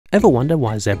Ever wonder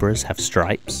why zebras have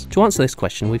stripes? To answer this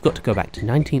question, we've got to go back to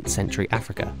 19th century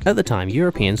Africa. At the time,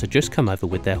 Europeans had just come over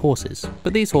with their horses,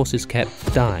 but these horses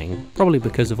kept dying, probably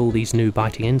because of all these new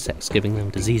biting insects giving them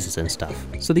diseases and stuff.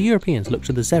 So the Europeans looked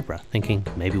to the zebra, thinking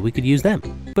maybe we could use them.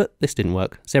 But this didn't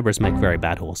work. Zebras make very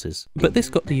bad horses. But this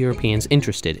got the Europeans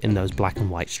interested in those black and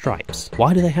white stripes.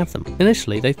 Why do they have them?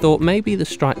 Initially, they thought maybe the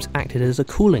stripes acted as a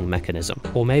cooling mechanism,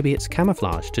 or maybe it's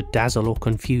camouflage to dazzle or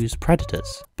confuse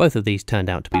predators. Both of these turned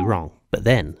out to be wrong. But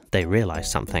then they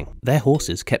realized something. Their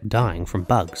horses kept dying from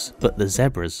bugs, but the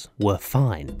zebras were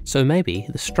fine. So maybe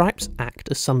the stripes act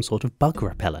as some sort of bug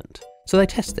repellent. So they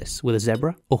test this with a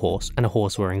zebra, a horse, and a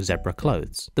horse wearing zebra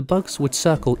clothes. The bugs would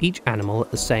circle each animal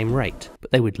at the same rate,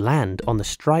 but they would land on the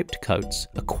striped coats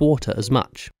a quarter as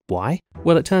much. Why?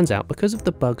 Well, it turns out because of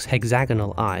the bug's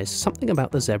hexagonal eyes, something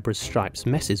about the zebra's stripes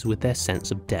messes with their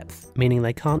sense of depth, meaning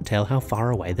they can't tell how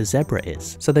far away the zebra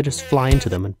is, so they just fly into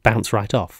them and bounce right off.